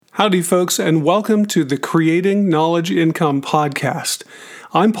Howdy, folks, and welcome to the Creating Knowledge Income podcast.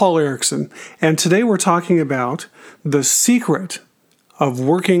 I'm Paul Erickson, and today we're talking about the secret of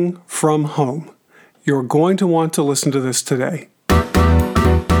working from home. You're going to want to listen to this today.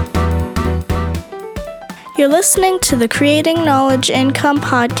 You're listening to the Creating Knowledge Income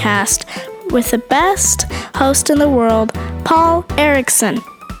podcast with the best host in the world, Paul Erickson.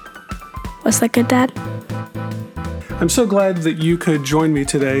 Was that good, Dad? I'm so glad that you could join me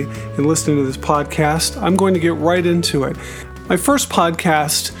today in listening to this podcast. I'm going to get right into it. My first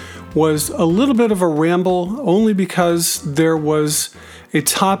podcast was a little bit of a ramble only because there was a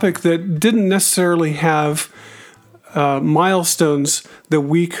topic that didn't necessarily have milestones that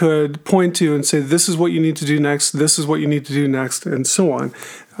we could point to and say, this is what you need to do next, this is what you need to do next, and so on.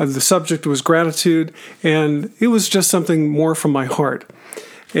 The subject was gratitude, and it was just something more from my heart.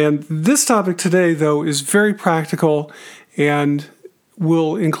 And this topic today, though, is very practical and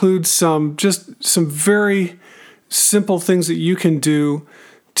will include some very simple things that you can do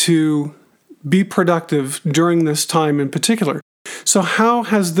to be productive during this time in particular. So how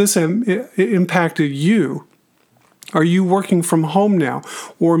has this impacted you? Are you working from home now?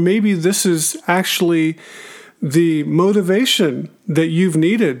 Or maybe this is actually the motivation that you've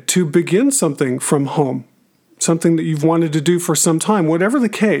needed to begin something from home. Something that you've wanted to do for some time. Whatever the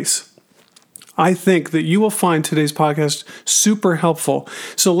case, I think that you will find today's podcast super helpful.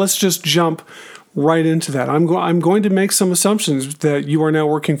 So let's just jump right into that. I'm going to make some assumptions that you are now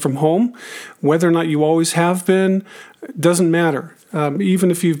working from home. Whether or not you always have been, doesn't matter. Even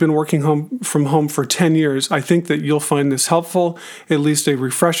if you've been working from home for 10 years, I think that you'll find this helpful, at least a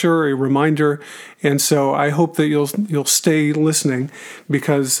refresher, a reminder. And so I hope that you'll stay listening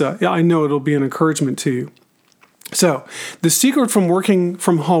because I know it'll be an encouragement to you. So the secret from working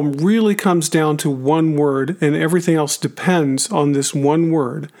from home really comes down to one word, and everything else depends on this one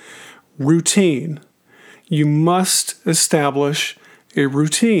word, routine. You must establish a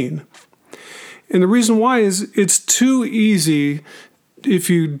routine. And the reason why is it's too easy, if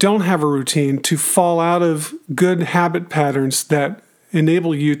you don't have a routine, to fall out of good habit patterns that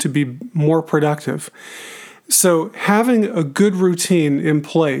enable you to be more productive. So having a good routine in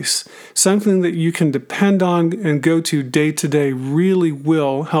place, something that you can depend on and go to day to day, really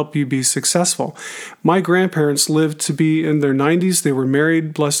will help you be successful. My grandparents lived to be in their 90s. They were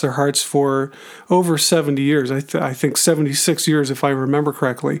married, bless their hearts, for over 70 years. I think 76 years, if I remember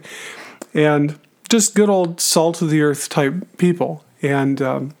correctly. And just good old salt of the earth type people. And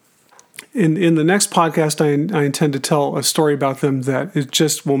in the next podcast, I intend to tell a story about them that it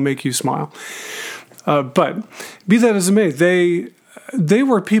just will make you smile. But be that as it may, they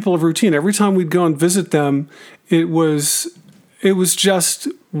were people of routine. Every time we'd go and visit them, it was just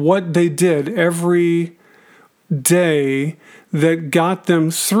what they did every day that got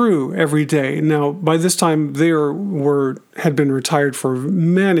them through every day. Now, by this time, they had been retired for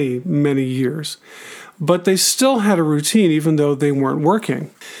many, many years, but they still had a routine, even though they weren't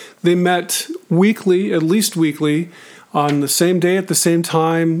working. They met weekly, at least weekly, on the same day at the same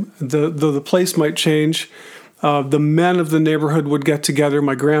time. Though the place might change, the men of the neighborhood would get together.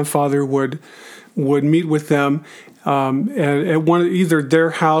 My grandfather would meet with them and at either their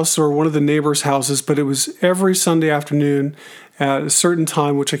house or one of the neighbors' houses, but it was every Sunday afternoon at a certain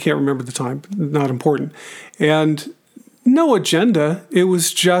time, which I can't remember the time, not important. And no agenda. It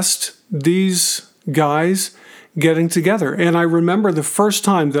was just these guys getting together. And I remember the first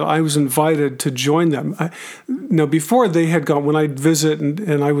time that I was invited to join them. Before they had gone, when I'd visit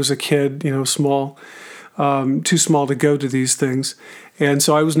and I was a kid, small, too small to go to these things. And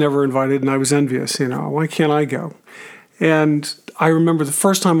so I was never invited and I was envious, why can't I go? And I remember the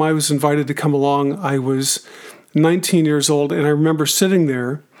first time I was invited to come along, I was 19 years old. And I remember sitting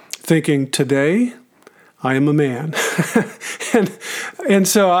there thinking, today I am a man. and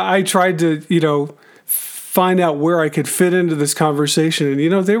so I tried to, find out where I could fit into this conversation.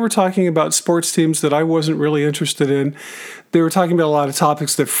 And, they were talking about sports teams that I wasn't really interested in. They were talking about a lot of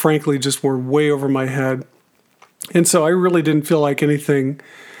topics that frankly just were way over my head. And so I really didn't feel like anything,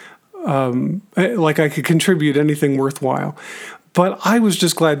 like I could contribute anything worthwhile. But I was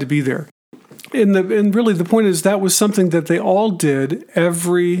just glad to be there. And really the point is that was something that they all did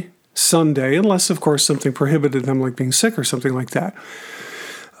every Sunday, unless, of course, something prohibited them, like being sick or something like that.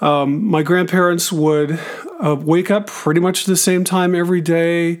 My grandparents would wake up pretty much the same time every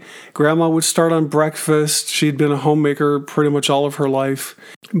day. Grandma would start on breakfast. She'd been a homemaker pretty much all of her life.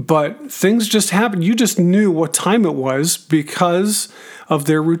 But things just happened. You just knew what time it was because of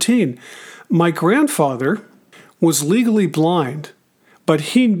their routine. My grandfather was legally blind,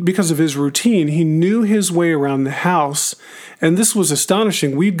 But because of his routine, he knew his way around the house. And this was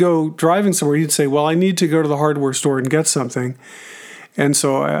astonishing. We'd go driving somewhere. He'd say, well, I need to go to the hardware store and get something. And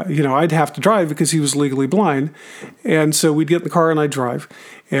so, I'd have to drive because he was legally blind. And so we'd get in the car and I'd drive.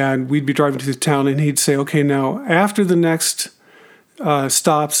 And we'd be driving to the town and he'd say, okay, now after the next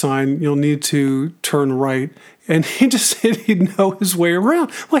stop sign, you'll need to turn right. And he just said he'd know his way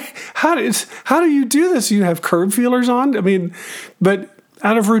around. Like, how do you do this? You have curb feelers on? But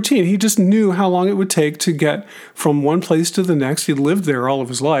out of routine, he just knew how long it would take to get from one place to the next. He'd lived there all of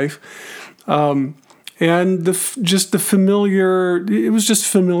his life. And it was just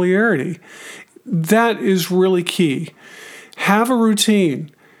familiarity. That is really key. Have a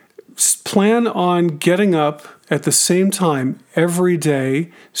routine. Plan on getting up at the same time every day,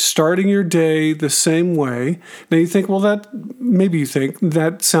 starting your day the same way. Now you think, maybe you think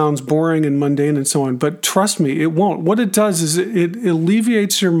that sounds boring and mundane and so on, but trust me, it won't. What it does is it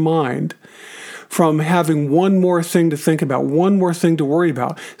alleviates your mind from having one more thing to think about, one more thing to worry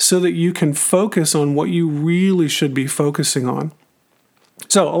about, so that you can focus on what you really should be focusing on.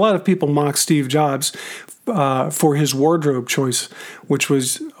 So a lot of people mock Steve Jobs for his wardrobe choice, which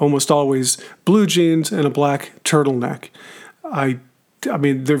was almost always blue jeans and a black turtleneck.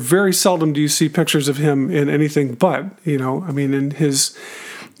 There very seldom do you see pictures of him in anything but, in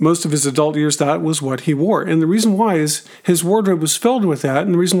most of his adult years, that was what he wore. And the reason why is his wardrobe was filled with that.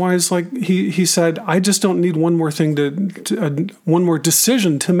 And the reason why is he said, I just don't need one more thing one more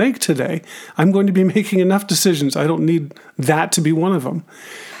decision to make today. I'm going to be making enough decisions. I don't need that to be one of them.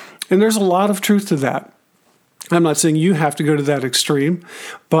 And there's a lot of truth to that. I'm not saying you have to go to that extreme,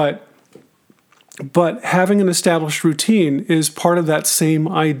 but having an established routine is part of that same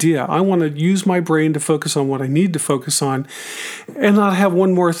idea. I want to use my brain to focus on what I need to focus on and not have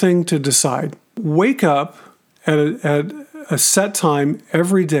one more thing to decide. Wake up at a set time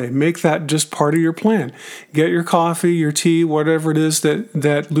every day. Make that just part of your plan. Get your coffee, your tea, whatever it is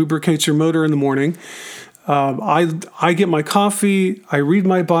that lubricates your motor in the morning. I get my coffee, I read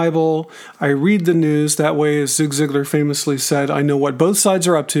my Bible, I read the news. That way, as Zig Ziglar famously said, I know what both sides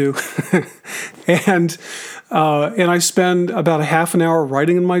are up to. And I spend about a half an hour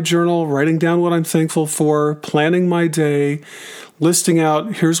writing in my journal, writing down what I'm thankful for, planning my day, listing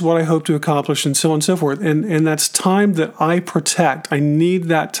out, here's what I hope to accomplish, and so on and so forth. And that's time that I protect. I need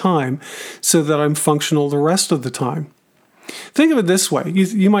that time so that I'm functional the rest of the time. Think of it this way.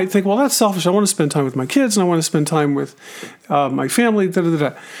 You might think, well, that's selfish. I want to spend time with my kids and I want to spend time with my family.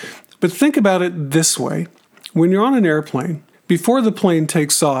 But think about it this way. When you're on an airplane, before the plane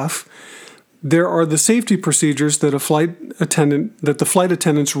takes off, there are the safety procedures that the flight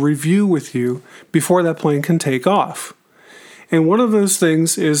attendants review with you before that plane can take off. And one of those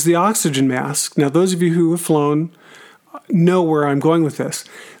things is the oxygen mask. Now, those of you who have flown know where I'm going with this.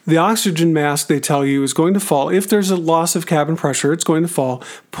 The oxygen mask, they tell you, is going to fall. If there's a loss of cabin pressure, it's going to fall.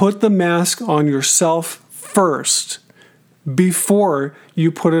 Put the mask on yourself first before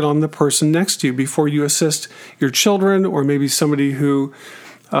you put it on the person next to you, before you assist your children or maybe somebody who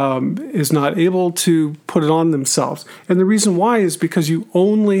is not able to put it on themselves. And the reason why is because you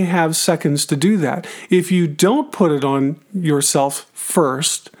only have seconds to do that. If you don't put it on yourself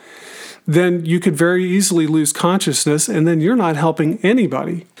first, then you could very easily lose consciousness, and then you're not helping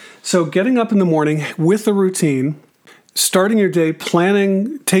anybody. So getting up in the morning with a routine, starting your day,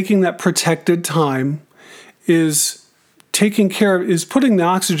 planning, taking that protected time is putting the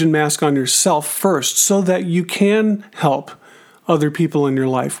oxygen mask on yourself first so that you can help other people in your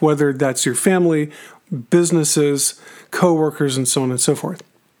life, whether that's your family, businesses, coworkers, and so on and so forth.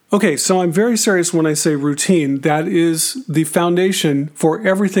 Okay, so I'm very serious when I say routine. That is the foundation for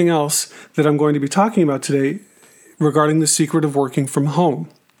everything else that I'm going to be talking about today regarding the secret of working from home.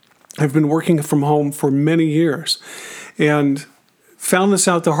 I've been working from home for many years and found this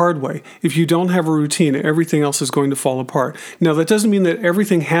out the hard way. If you don't have a routine, everything else is going to fall apart. Now, that doesn't mean that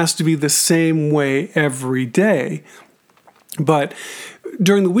everything has to be the same way every day. But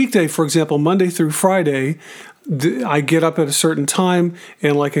during the weekday, for example, Monday through Friday, I get up at a certain time,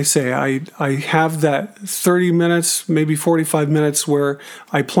 and like I say, I have that 30 minutes, maybe 45 minutes where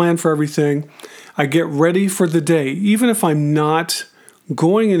I plan for everything. I get ready for the day, even if I'm not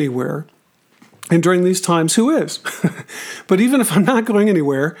going anywhere. And during these times, who is? But even if I'm not going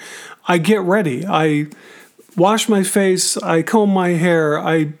anywhere, I get ready. I wash my face, I comb my hair,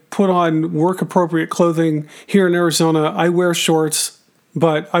 I put on work-appropriate clothing. Here in Arizona, I wear shorts,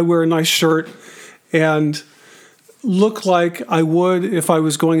 but I wear a nice shirt and look like I would if I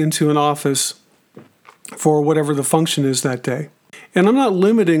was going into an office for whatever the function is that day. And I'm not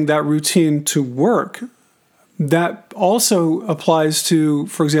limiting that routine to work. that also applies to,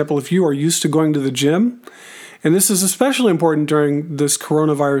 for example, if you are used to going to the gym, and this is especially important during this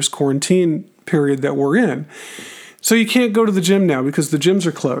coronavirus quarantine period that we're in. So you can't go to the gym now because the gyms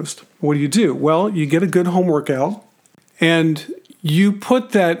are closed. What do? Well, you get a good home workout and you put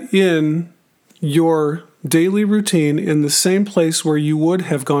that in your daily routine in the same place where you would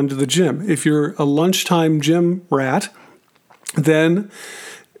have gone to the gym. If you're a lunchtime gym rat, then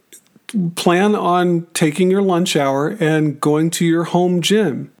plan on taking your lunch hour and going to your home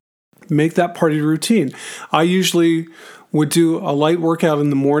gym. Make that part of your routine. I usually would do a light workout in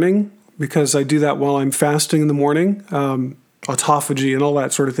the morning because I do that while I'm fasting in the morning. Autophagy and all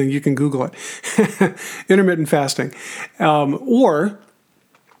that sort of thing. You can Google it. Intermittent fasting. In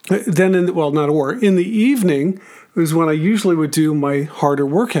the evening is when I usually would do my harder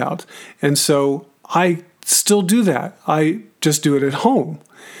workout. And so I still do that. I just do it at home.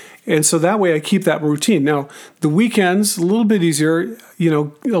 And so that way I keep that routine. Now, the weekends, a little bit easier,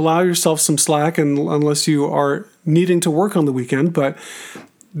 allow yourself some slack unless you are needing to work on the weekend. But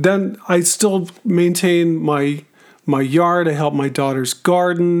then I still maintain my yard. I help my daughter's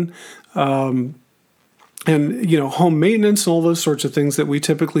garden, and home maintenance and all those sorts of things that we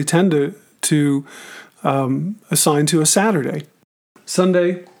typically tend to assign to a Saturday.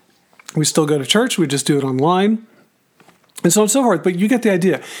 Sunday, we still go to church. We just do it online. And so on and so forth. But you get the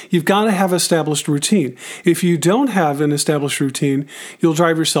idea. You've got to have established routine. If you don't have an established routine, you'll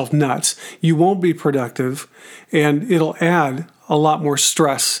drive yourself nuts. You won't be productive, and it'll add a lot more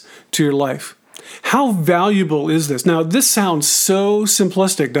stress to your life. How valuable is this? Now, this sounds so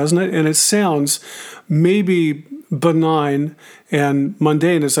simplistic, doesn't it? And it sounds maybe benign and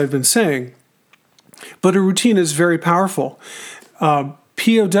mundane, as I've been saying. But a routine is very powerful.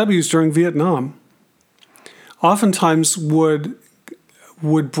 POWs during Vietnam oftentimes would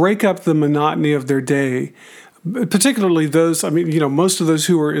break up the monotony of their day, particularly those, most of those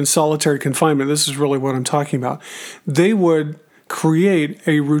who were in solitary confinement. This is really what I'm talking about. They would create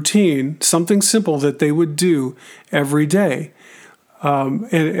a routine, something simple that they would do every day.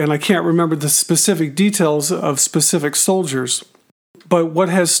 And I can't remember the specific details of specific soldiers. But what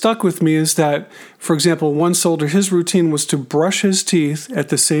has stuck with me is that, for example, one soldier, his routine was to brush his teeth at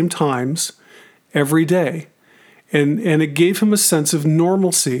the same times every day. And it gave him a sense of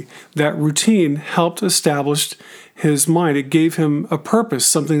normalcy. That routine helped establish his mind. It gave him a purpose,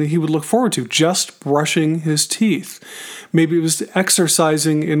 something that he would look forward to, just brushing his teeth. Maybe it was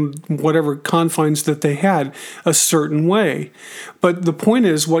exercising in whatever confines that they had a certain way. But the point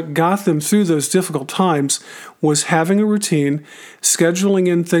is, what got them through those difficult times was having a routine, scheduling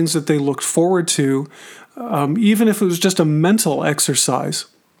in things that they looked forward to, even if it was just a mental exercise.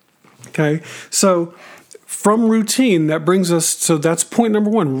 Okay, so from routine, that brings us, so that's point number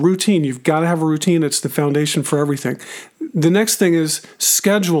one, routine. You've got to have a routine. It's the foundation for everything. The next thing is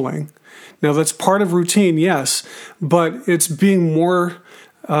scheduling. Now, that's part of routine, yes, but it's being more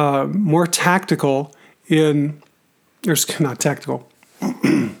tactical not tactical.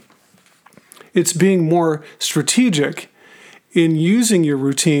 It's being more strategic in using your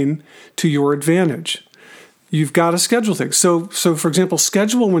routine to your advantage. You've got to schedule things. So for example,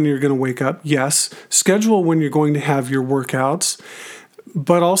 schedule when you're going to wake up. Yes. Schedule when you're going to have your workouts,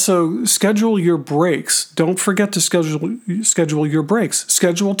 but also schedule your breaks. Don't forget to schedule your breaks.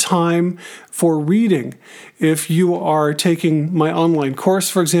 Schedule time for reading. If you are taking my online course,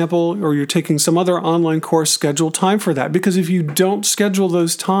 for example, or you're taking some other online course, schedule time for that. Because if you don't schedule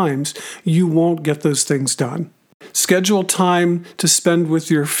those times, you won't get those things done. Schedule time to spend with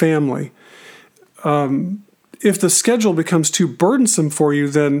your family. If the schedule becomes too burdensome for you,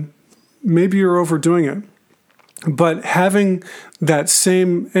 then maybe you're overdoing it. But having that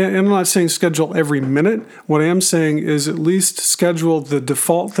same, and I'm not saying schedule every minute. What I am saying is at least schedule the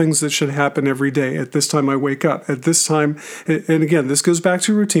default things that should happen every day. At this time I wake up. At this time, and again, this goes back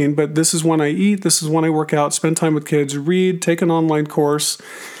to routine, but this is when I eat, this is when I work out, spend time with kids, read, take an online course,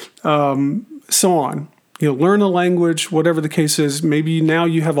 so on. Learn a language, whatever the case is. Maybe now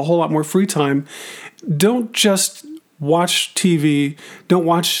you have a whole lot more free time. Don't just watch TV. Don't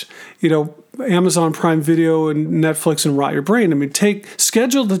watch, Amazon Prime Video and Netflix and rot your brain.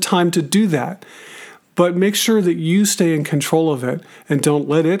 Schedule the time to do that, but make sure that you stay in control of it and don't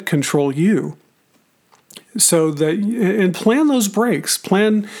let it control you. And plan those breaks.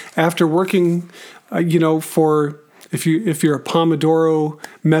 Plan after working, for. If you're a Pomodoro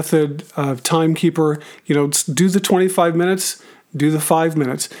method timekeeper, do the 25 minutes, do the 5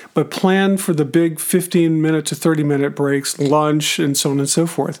 minutes, but plan for the big 15-minute to 30-minute breaks, lunch, and so on and so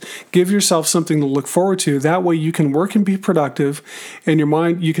forth. Give yourself something to look forward to. That way you can work and be productive, and your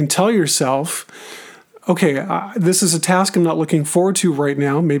mind, you can tell yourself, okay, this is a task I'm not looking forward to right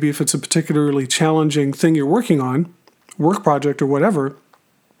now. Maybe if it's a particularly challenging thing you're working on, work project or whatever.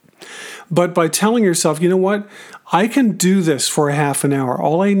 But by telling yourself, you know what, I can do this for a half an hour.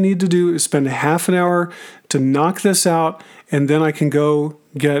 All I need to do is spend a half an hour to knock this out, and then I can go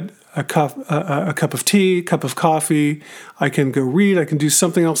get a cup of tea, cup of coffee. I can go read. I can do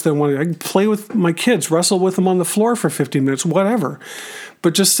something else that I want to do. I can play with my kids, wrestle with them on the floor for 15 minutes, whatever.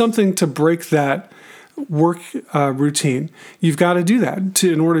 But just something to break that work routine. You've got to do that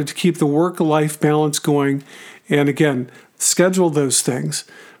in order to keep the work-life balance going. And again, schedule those things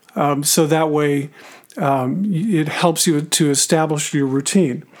so that way it helps you to establish your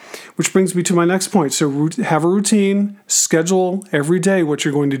routine. Which brings me to my next point. So have a routine, schedule every day what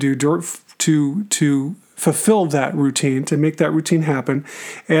you're going to do to fulfill that routine, to make that routine happen.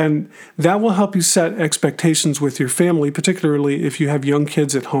 And that will help you set expectations with your family, particularly if you have young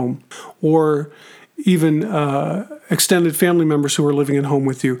kids at home or even extended family members who are living at home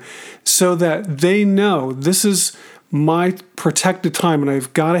with you, so that they know this is my protected time, and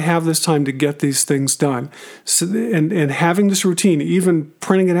I've got to have this time to get these things done. So, and having this routine, even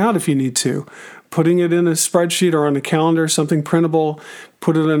printing it out if you need to, putting it in a spreadsheet or on a calendar, something printable,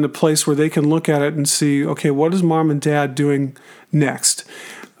 put it in a place where they can look at it and see, okay, what is mom and dad doing next?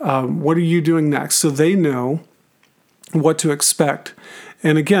 What are you doing next? So they know what to expect.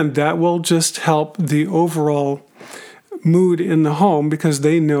 And again, that will just help the overall mood in the home because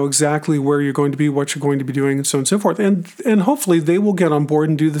they know exactly where you're going to be, what you're going to be doing, and so on and so forth. And hopefully they will get on board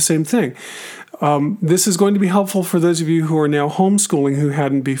and do the same thing. This is going to be helpful for those of you who are now homeschooling who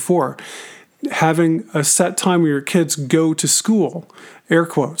hadn't before. Having a set time where your kids go to school, air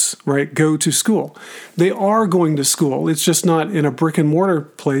quotes, right? Go to school. They are going to school. It's just not in a brick and mortar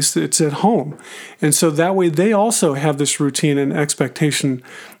place. It's at home. And so that way they also have this routine and expectation.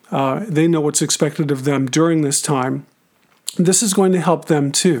 They know what's expected of them during this time. This is going to help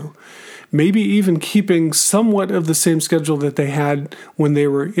them too. Maybe even keeping somewhat of the same schedule that they had when they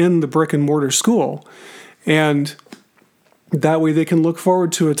were in the brick and mortar school. And that way they can look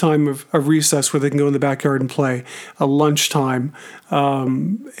forward to a time of recess where they can go in the backyard and play, a lunchtime,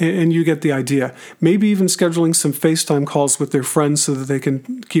 and you get the idea. Maybe even scheduling some FaceTime calls with their friends so that they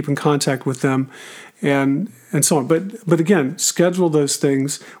can keep in contact with them and so on. But again, schedule those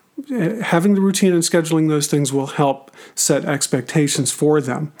things. Having the routine and scheduling those things will help set expectations for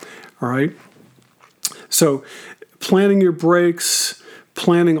them, all right? So planning your breaks,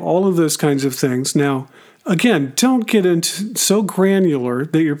 planning all of those kinds of things. Now, again, don't get into so granular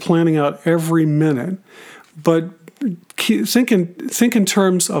that you're planning out every minute, but think in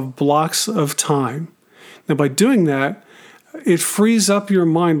terms of blocks of time. Now, by doing that, it frees up your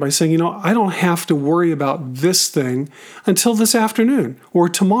mind by saying, I don't have to worry about this thing until this afternoon or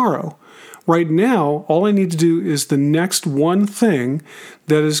tomorrow. Right now, all I need to do is the next one thing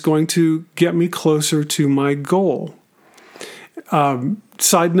that is going to get me closer to my goal.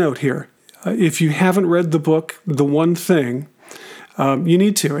 Side note here, if you haven't read the book, The One Thing, you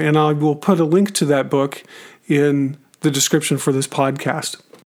need to, and I will put a link to that book in the description for this podcast.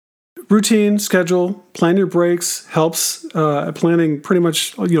 Routine, schedule, plan your breaks helps. Planning pretty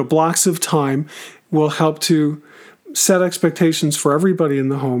much blocks of time will help to set expectations for everybody in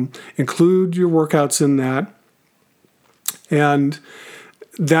the home. Include your workouts in that, and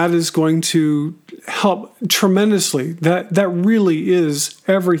that is going to help tremendously. That really is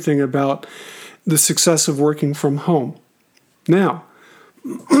everything about the success of working from home. Now,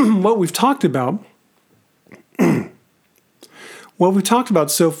 what we've talked about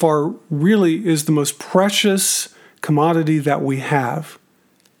so far really is the most precious commodity that we have: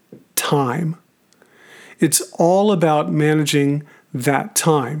 time. It's all about managing that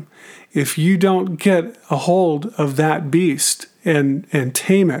time. If you don't get a hold of that beast and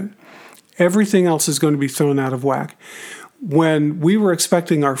tame it, everything else is going to be thrown out of whack. When we were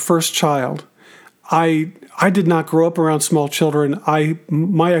expecting our first child, I did not grow up around small children.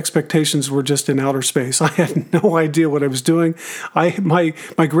 My expectations were just in outer space. I had no idea what I was doing. My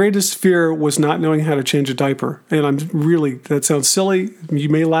greatest fear was not knowing how to change a diaper. And that sounds silly. You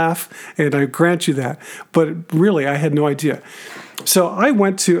may laugh, and I grant you that. But really, I had no idea. So I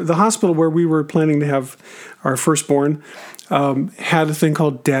went to the hospital where we were planning to have our firstborn, had a thing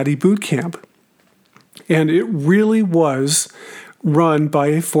called Daddy Boot Camp. And it really was run by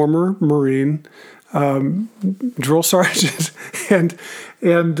a former Marine drill sergeant, and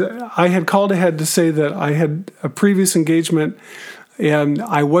I had called ahead to say that I had a previous engagement and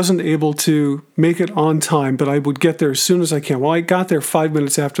I wasn't able to make it on time, but I would get there as soon as I can. Well, I got there 5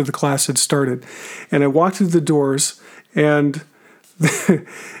 minutes after the class had started, and I walked through the doors, and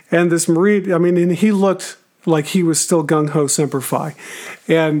And this Marine, and he looked like he was still gung-ho Semper Fi.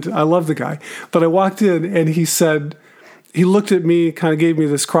 And I love the guy. But I walked in and he looked at me, kind of gave me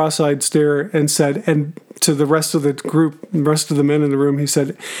this cross-eyed stare and said, and to the rest of the group, the rest of the men in the room, he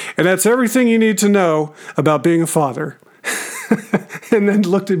said, and that's everything you need to know about being a father. And then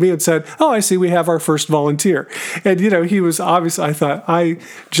looked at me and said, oh, I see we have our first volunteer. And, he was obvious. I thought, I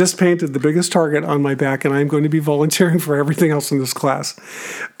just painted the biggest target on my back and I'm going to be volunteering for everything else in this class.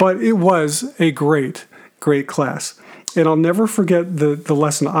 But it was a great class. And I'll never forget the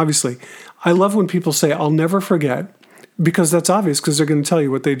lesson. Obviously, I love when people say, I'll never forget, because that's obvious, because they're going to tell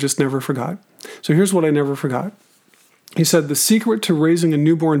you what they just never forgot. So here's what I never forgot. He said, the secret to raising a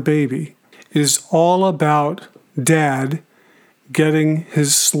newborn baby is all about dad getting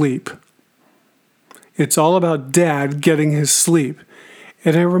his sleep. It's all about dad getting his sleep.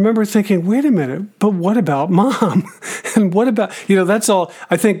 And I remember thinking, wait a minute, but what about mom? And what about, that's all.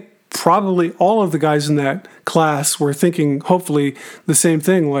 I think probably all of the guys in that class were thinking, hopefully, the same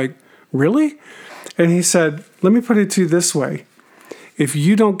thing, like, really? And he said, let me put it to you this way. If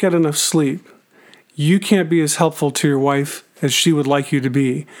you don't get enough sleep, you can't be as helpful to your wife as she would like you to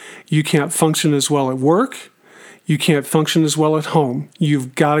be. You can't function as well at work. You can't function as well at home.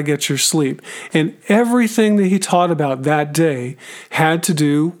 You've got to get your sleep. And everything that he taught about that day had to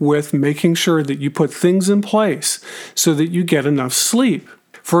do with making sure that you put things in place so that you get enough sleep.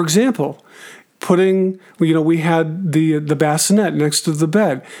 For example, we had the bassinet next to the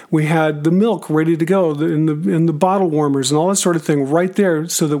bed. We had the milk ready to go in the bottle warmers and all that sort of thing right there,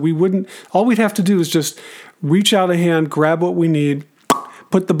 so that all we'd have to do is just reach out a hand, grab what we need,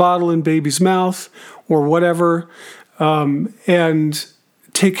 put the bottle in baby's mouth or whatever, and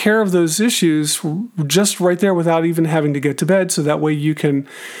take care of those issues just right there without even having to get to bed. So that way you can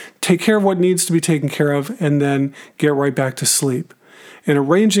take care of what needs to be taken care of and then get right back to sleep. And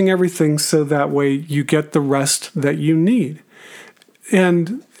arranging everything so that way you get the rest that you need.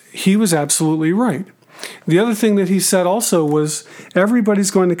 And he was absolutely right. The other thing that he said also was,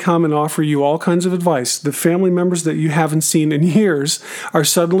 everybody's going to come and offer you all kinds of advice. The family members that you haven't seen in years are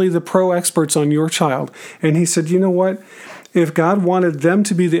suddenly the pro experts on your child. And he said, you know what? If God wanted them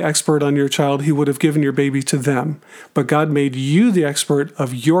to be the expert on your child, he would have given your baby to them. But God made you the expert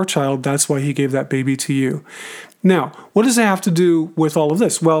of your child. That's why he gave that baby to you. Now, what does it have to do with all of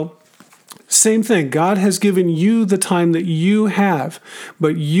this? Well, same thing. God has given you the time that you have,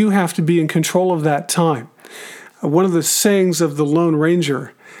 but you have to be in control of that time. One of the sayings of the Lone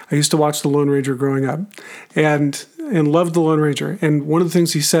Ranger, I used to watch the Lone Ranger growing up and loved the Lone Ranger. And one of the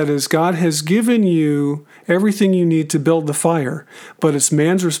things he said is, God has given you everything you need to build the fire, but it's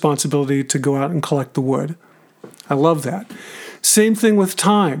man's responsibility to go out and collect the wood. I love that. Same thing with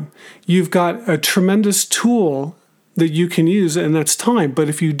time. You've got a tremendous tool that you can use, and that's time. But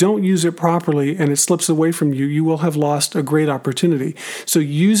if you don't use it properly and it slips away from you, you will have lost a great opportunity. So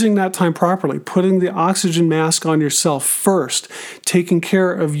using that time properly, putting the oxygen mask on yourself first, taking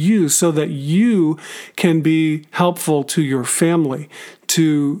care of you so that you can be helpful to your family,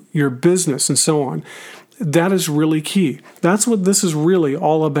 to your business, and so on. That is really key. That's what this is really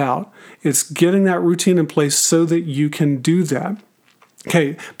all about. It's getting that routine in place so that you can do that.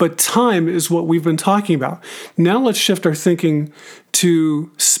 Okay, but time is what we've been talking about. Now let's shift our thinking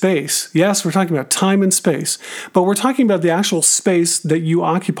to space. Yes, we're talking about time and space, but we're talking about the actual space that you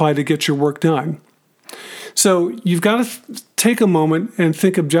occupy to get your work done. So you've got to take a moment and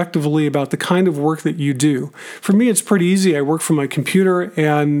think objectively about the kind of work that you do. For me, it's pretty easy. I work from my computer,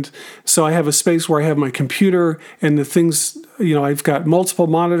 and so I have a space where I have my computer and the things, I've got multiple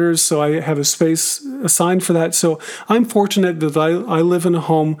monitors, so I have a space assigned for that. So I'm fortunate that I live in a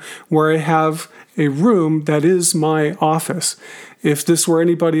home where I have a room that is my office. If this were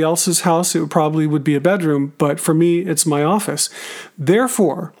anybody else's house, it probably would be a bedroom, but for me, it's my office.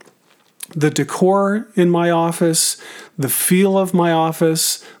 Therefore, the decor in my office, the feel of my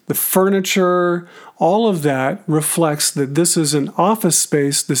office, the furniture, all of that reflects that this is an office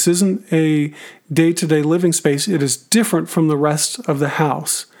space. This isn't a day-to-day living space. It is different from the rest of the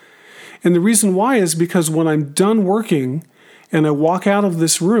house. And the reason why is because when I'm done working and I walk out of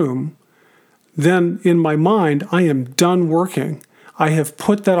this room, then in my mind, I am done working. I have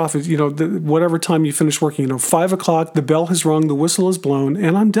put that off, whatever time you finish working, 5 o'clock, the bell has rung, the whistle is blown,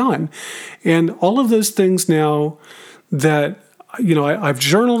 and I'm done. And all of those things now that, I've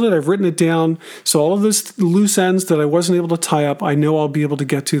journaled it, I've written it down. So all of those loose ends that I wasn't able to tie up, I know I'll be able to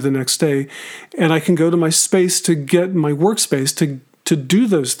get to the next day. And I can go to my space to get my workspace to do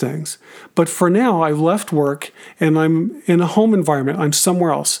those things. But for now, I've left work and I'm in a home environment. I'm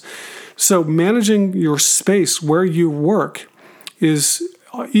somewhere else. So managing your space where you work is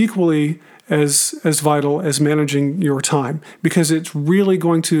equally as vital as managing your time, because it's really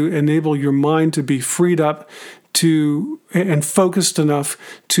going to enable your mind to be freed up and focused enough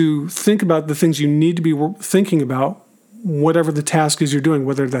to think about the things you need to be thinking about, whatever the task is you're doing,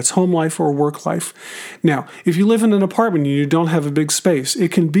 whether that's home life or work life. Now, if you live in an apartment and you don't have a big space,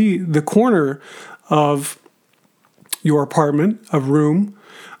 it can be the corner of your apartment, a room.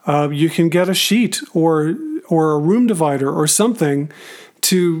 You can get a sheet or a room divider or something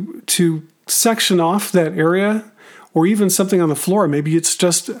to section off that area, or even something on the floor. Maybe it's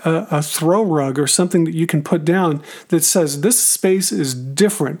just a throw rug or something that you can put down that says this space is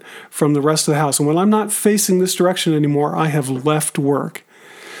different from the rest of the house. And when I'm not facing this direction anymore, I have left work.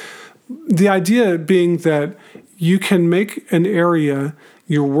 The idea being that you can make an area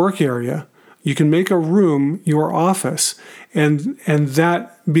your work area. You can make a room your office, and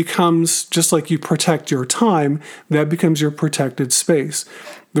that becomes, just like you protect your time, that becomes your protected space.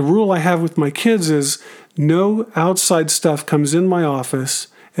 The rule I have with my kids is no outside stuff comes in my office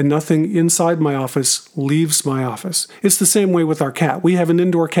and nothing inside my office leaves my office. It's the same way with our cat. We have an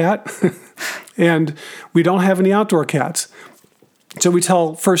indoor cat and we don't have any outdoor cats. So we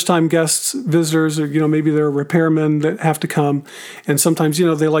tell first-time guests, visitors, or maybe there are repairmen that have to come, and sometimes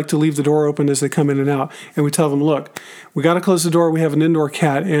they like to leave the door open as they come in and out. And we tell them, look, we got to close the door. We have an indoor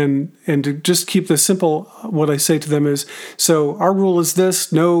cat, and to just keep this simple, what I say to them is, so our rule is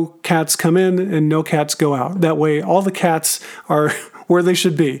this: no cats come in and no cats go out. That way, all the cats are where they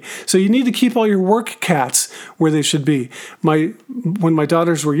should be. So you need to keep all your work cats where they should be. When my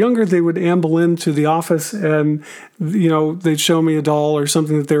daughters were younger, they would amble into the office and, they'd show me a doll or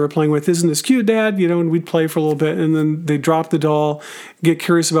something that they were playing with. Isn't this cute, Dad? And we'd play for a little bit, and then they'd drop the doll, get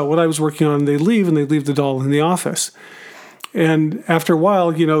curious about what I was working on, and they'd leave the doll in the office. And after a while,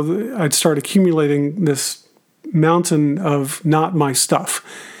 I'd start accumulating this mountain of not my stuff.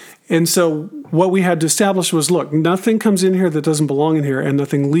 And so what we had to establish was, look, nothing comes in here that doesn't belong in here, and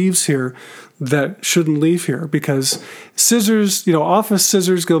nothing leaves here that shouldn't leave here, because scissors, office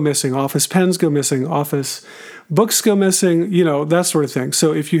scissors go missing, office pens go missing, office books go missing, that sort of thing.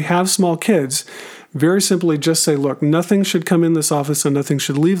 So if you have small kids, very simply just say, look, nothing should come in this office and nothing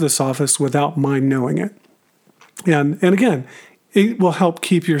should leave this office without my knowing it. And again, it will help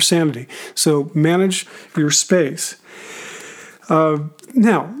keep your sanity. So manage your space.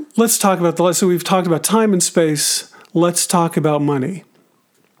 Now, let's talk about so we've talked about time and space. Let's talk about money.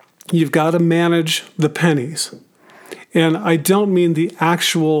 You've got to manage the pennies. And I don't mean the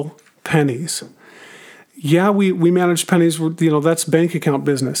actual pennies. Yeah, we manage pennies, that's bank account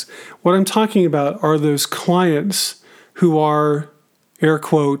business. What I'm talking about are those clients who are, air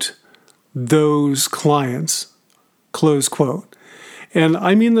quote, those clients, close quote. And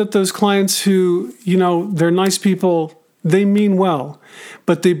I mean that those clients who, they're nice people, they mean well,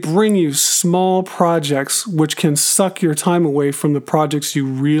 but they bring you small projects which can suck your time away from the projects you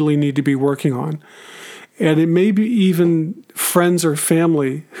really need to be working on. And it may be even friends or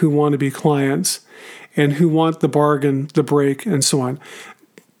family who want to be clients and who want the bargain, the break, and so on.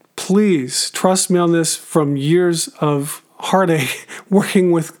 Please trust me on this, from years of heartache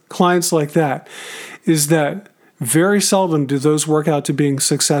working with clients like that, is that very seldom do those work out to being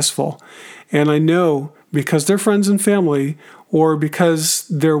successful. And I know, because they're friends and family, or because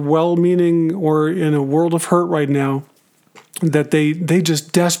they're well-meaning or in a world of hurt right now, that they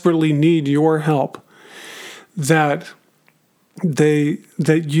just desperately need your help, that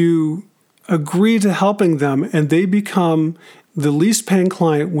you agree to helping them, and they become the least paying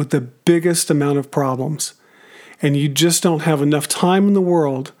client with the biggest amount of problems. And you just don't have enough time in the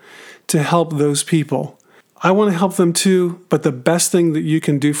world to help those people. I want to help them too, but the best thing that you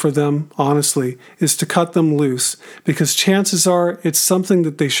can do for them, honestly, is to cut them loose, because chances are it's something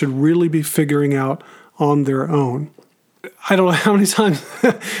that they should really be figuring out on their own. I don't know how many times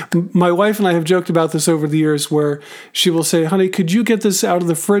my wife and I have joked about this over the years, where she will say, honey, could you get this out of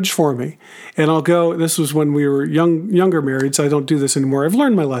the fridge for me? And I'll go, this was when we were younger married, so I don't do this anymore. I've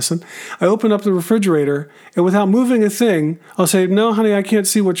learned my lesson. I open up the refrigerator, and without moving a thing, I'll say, no, honey, I can't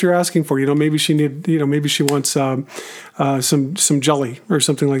see what you're asking for. Maybe she wants some jelly or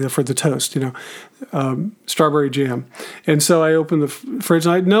something like that for the toast, strawberry jam. And so I open the fridge,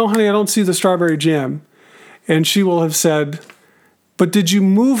 and no, honey, I don't see the strawberry jam. And she will have said, but did you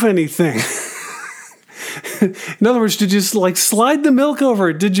move anything? In other words, did you slide the milk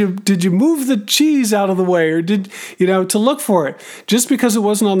over? Did you move the cheese out of the way? Or to look for it? Just because it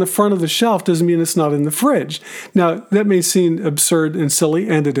wasn't on the front of the shelf doesn't mean it's not in the fridge. Now, that may seem absurd and silly,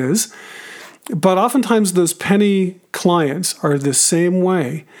 and it is. But oftentimes those penny clients are the same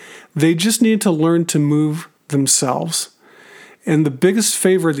way. They just need to learn to move themselves. And the biggest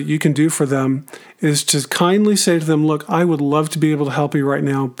favor that you can do for them is to kindly say to them, look, I would love to be able to help you right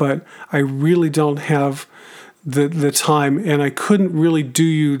now, but I really don't have the time, and I couldn't really do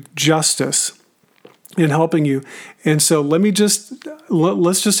you justice in helping you. And so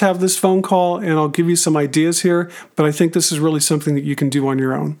let's just have this phone call, and I'll give you some ideas here, but I think this is really something that you can do on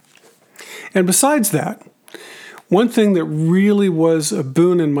your own. And besides that, one thing that really was a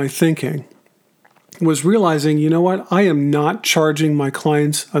boon in my thinking was realizing, you know what, I am not charging my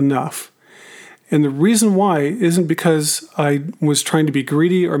clients enough. And the reason why isn't because I was trying to be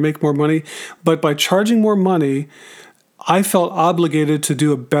greedy or make more money, but by charging more money, I felt obligated to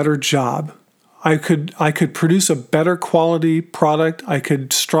do a better job. I could produce a better quality product. I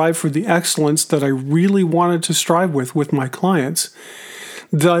could strive for the excellence that I really wanted to strive with my clients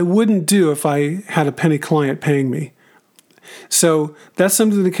that I wouldn't do if I had a penny client paying me. So that's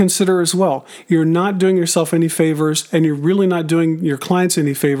something to consider as well. You're not doing yourself any favors, and you're really not doing your clients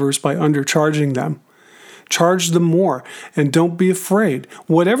any favors by undercharging them. Charge them more, and don't be afraid.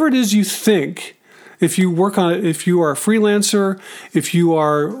 Whatever it is you think, if you work on it, if you are a freelancer, if you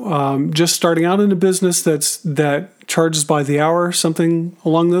are just starting out in a business that charges by the hour, something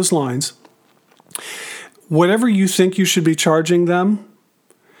along those lines, whatever you think you should be charging them,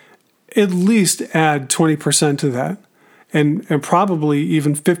 at least add 20% to that. And probably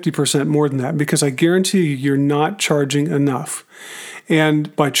even 50% more than that, because I guarantee you're not charging enough.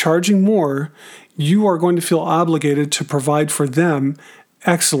 And by charging more, you are going to feel obligated to provide for them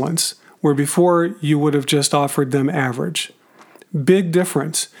excellence, where before you would have just offered them average. Big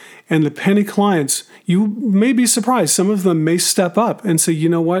difference. And the penny clients, you may be surprised. Some of them may step up and say, you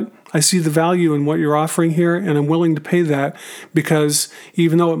know what? I see the value in what you're offering here, and I'm willing to pay that because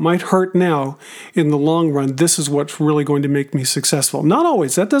even though it might hurt now, in the long run, this is what's really going to make me successful. Not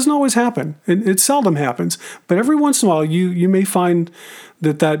always. That doesn't always happen. It seldom happens. But every once in a while, you may find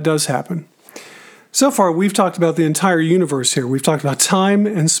that does happen. So far, we've talked about the entire universe here. We've talked about time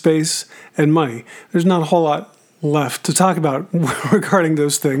and space and money. There's not a whole lot left to talk about regarding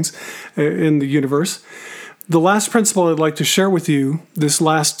those things in the universe. The last principle I'd like to share with you, this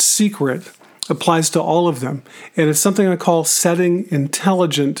last secret, applies to all of them. And it's something I call setting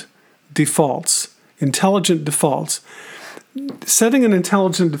intelligent defaults. Intelligent defaults. Setting an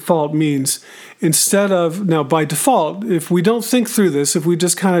intelligent default means instead of, now by default, if we don't think through this, if we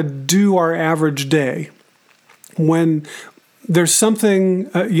just kind of do our average day, when there's something,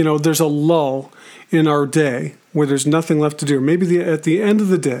 there's a lull in our day where there's nothing left to do, maybe at the end of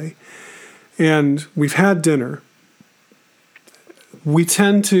the day, and we've had dinner, we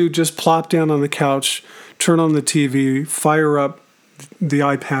tend to just plop down on the couch, turn on the TV, fire up the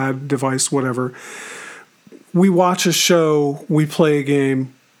iPad device, whatever. We watch a show, we play a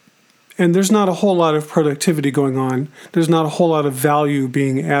game, and there's not a whole lot of productivity going on. There's not a whole lot of value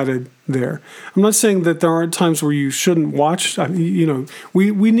being added there. I'm not saying that there aren't times where you shouldn't watch.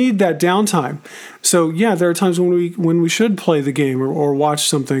 We need that downtime. So yeah, there are times when we should play the game or watch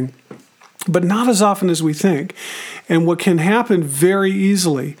something, but not as often as we think. And what can happen very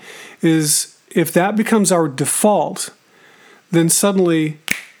easily is if that becomes our default, then suddenly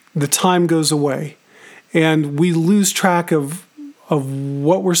the time goes away and we lose track of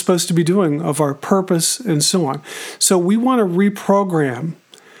what we're supposed to be doing, of our purpose and so on. So we want to reprogram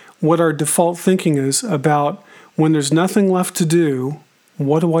what our default thinking is about when there's nothing left to do,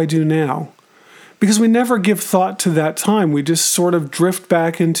 what do I do now? Because we never give thought to that time. We just sort of drift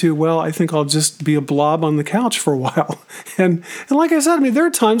back into, well, I think I'll just be a blob on the couch for a while. And like I said, there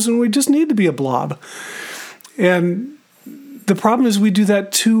are times when we just need to be a blob. And the problem is we do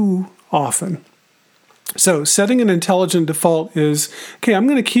that too often. So setting an intelligent default is, okay, I'm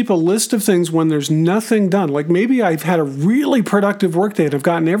going to keep a list of things when there's nothing done. Like maybe I've had a really productive work day and I've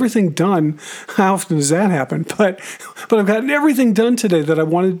gotten everything done. How often does that happen? But I've gotten everything done today that I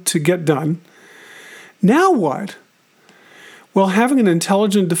wanted to get done. Now what? Well, having an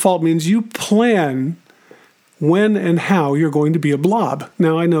intelligent default means you plan when and how you're going to be a blob.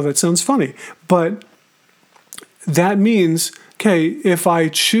 Now, I know that sounds funny, but that means, okay, if I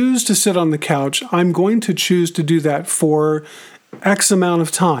choose to sit on the couch, I'm going to choose to do that for X amount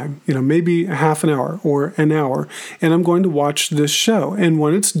of time, maybe a half an hour or an hour, and I'm going to watch this show. And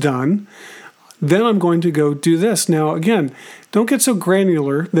when it's done, then I'm going to go do this. Now, again, don't get so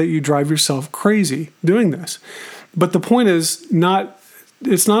granular that you drive yourself crazy doing this. But the point is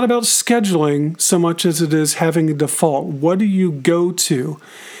it's not about scheduling so much as it is having a default. What do you go to?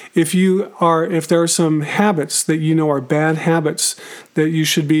 If there are some habits that are bad habits that you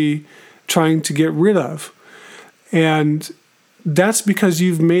should be trying to get rid of, and that's because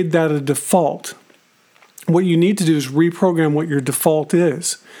you've made that a default. what you need to do is reprogram what your default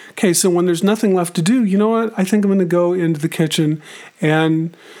is. Okay, so when there's nothing left to do, you know what? I think I'm going to go into the kitchen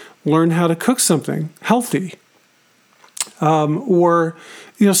and learn how to cook something healthy. Or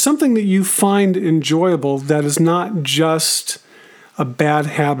something that you find enjoyable that is not just a bad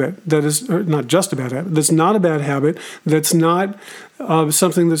habit, that's not a bad habit, that's not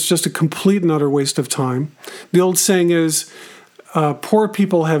something that's just a complete and utter waste of time. The old saying is, poor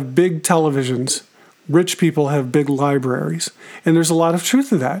people have big televisions, rich people have big libraries. And there's a lot of truth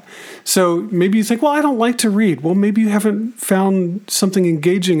to that. So maybe you think, well, I don't like to read. Well, maybe you haven't found something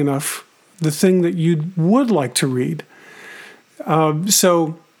engaging enough, the thing that you would like to read.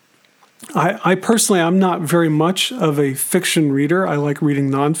 So I personally, I'm not very much of a fiction reader. I like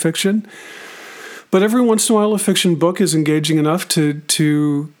reading nonfiction. But every once in a while, a fiction book is engaging enough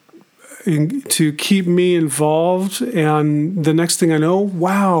to keep me involved. And the next thing I know,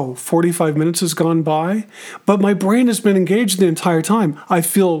 wow, 45 minutes has gone by. But my brain has been engaged the entire time. I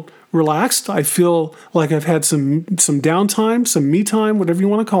feel relaxed. I feel like I've had some downtime, some me time, whatever you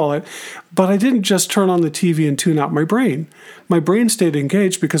want to call it. But I didn't just turn on the TV and tune out my brain. My brain stayed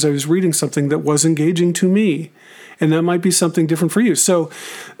engaged because I was reading something that was engaging to me. And that might be something different for you. So,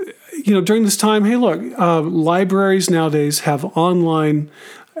 during this time, hey, look, libraries nowadays have online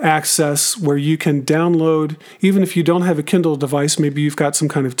access where you can download, even if you don't have a Kindle device, maybe you've got some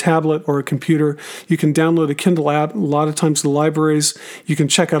kind of tablet or a computer, you can download a Kindle app. A lot of times the libraries, you can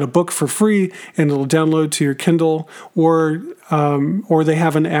check out a book for free and it'll download to your Kindle, or they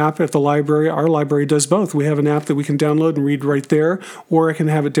have an app at the library. Our library does both. We have an app that we can download and read right there, or I can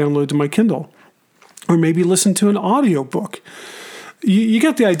have it download to my Kindle, or maybe listen to an audiobook. You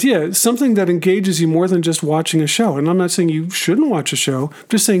get the idea. Something that engages you more than just watching a show. And I'm not saying you shouldn't watch a show. I'm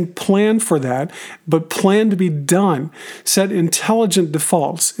just saying plan for that, but plan to be done. Set intelligent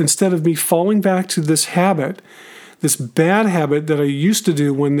defaults instead of me falling back to this habit, this bad habit that I used to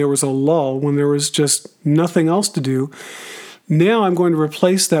do when there was a lull, when there was just nothing else to do. Now I'm going to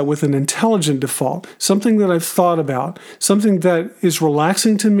replace that with an intelligent default, something that I've thought about, something that is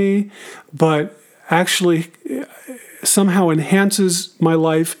relaxing to me, but actually somehow enhances my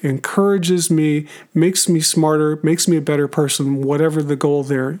life, encourages me, makes me smarter, makes me a better person, whatever the goal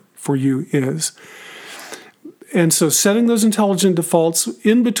there for you is. And so setting those intelligent defaults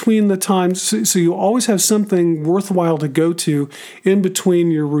in between the times, so you always have something worthwhile to go to in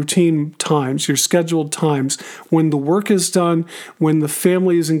between your routine times, your scheduled times, when the work is done, when the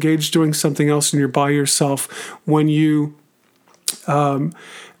family is engaged doing something else and you're by yourself, when you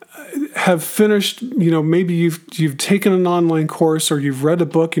have finished, maybe you've taken an online course or you've read a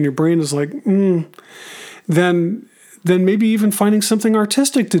book and your brain is like, then maybe even finding something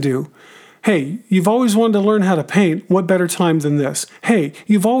artistic to do. Hey, you've always wanted to learn how to paint. What better time than this? Hey,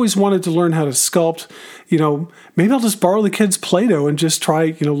 you've always wanted to learn how to sculpt. Maybe I'll just borrow the kids' Play-Doh and just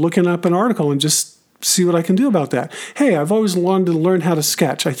try, looking up an article and just see what I can do about that. Hey, I've always wanted to learn how to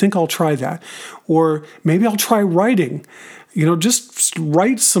sketch. I think I'll try that. Or maybe I'll try writing. Just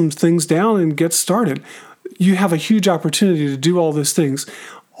write some things down and get started. You have a huge opportunity to do all those things.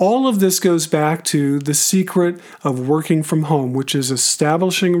 All of this goes back to the secret of working from home, which is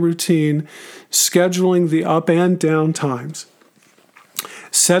establishing a routine, scheduling the up and down times,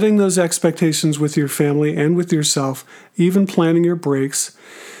 setting those expectations with your family and with yourself, even planning your breaks,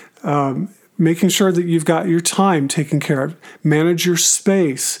 making sure that you've got your time taken care of, manage your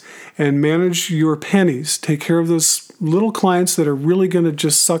space, and manage your pennies. Take care of those little clients that are really going to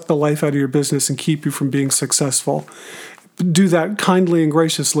just suck the life out of your business and keep you from being successful. Do that kindly and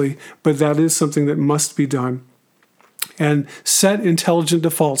graciously, but that is something that must be done. And set intelligent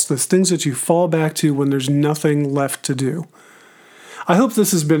defaults, the things that you fall back to when there's nothing left to do. I hope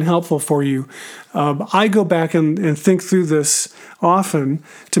this has been helpful for you. I go back and think through this often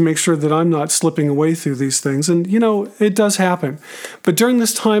to make sure that I'm not slipping away through these things. And, it does happen. But during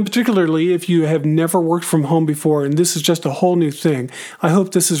this time, particularly if you have never worked from home before and this is just a whole new thing, I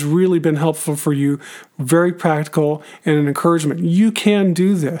hope this has really been helpful for you, very practical and an encouragement. You can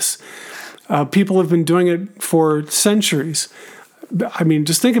do this. People have been doing it for centuries. I mean,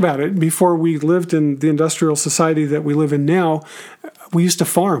 just think about it. Before we lived in the industrial society that we live in now, we used to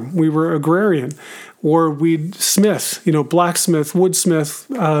farm. We were agrarian. Or we'd smith, blacksmith, woodsmith,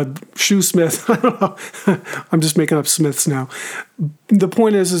 shoesmith. I don't know. I'm just making up smiths now. The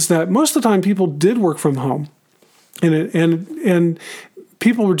point is that most of the time people did work from home. And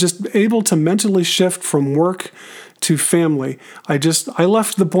people were just able to mentally shift from work to family. I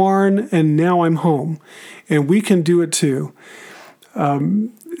left the barn and now I'm home. And we can do it too.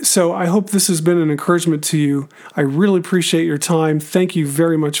 So I hope this has been an encouragement to you. I really appreciate your time. Thank you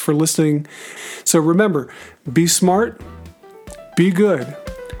very much for listening. So remember, be smart, be good,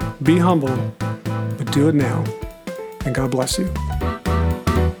 be humble, but do it now. And God bless you.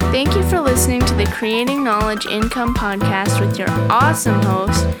 Thank you for listening to the Creating Knowledge Income podcast with your awesome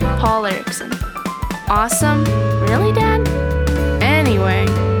host, Paul Erickson. Awesome? Really, Dad? Anyway,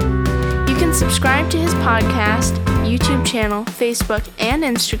 you can subscribe to his podcast, YouTube channel, Facebook, and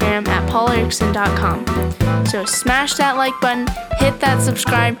Instagram at paulerickson.com. So smash that like button, hit that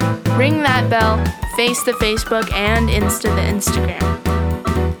subscribe, ring that bell, face the Facebook, and Insta the Instagram.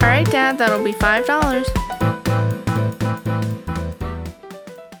 Alright, Dad, that'll be $5.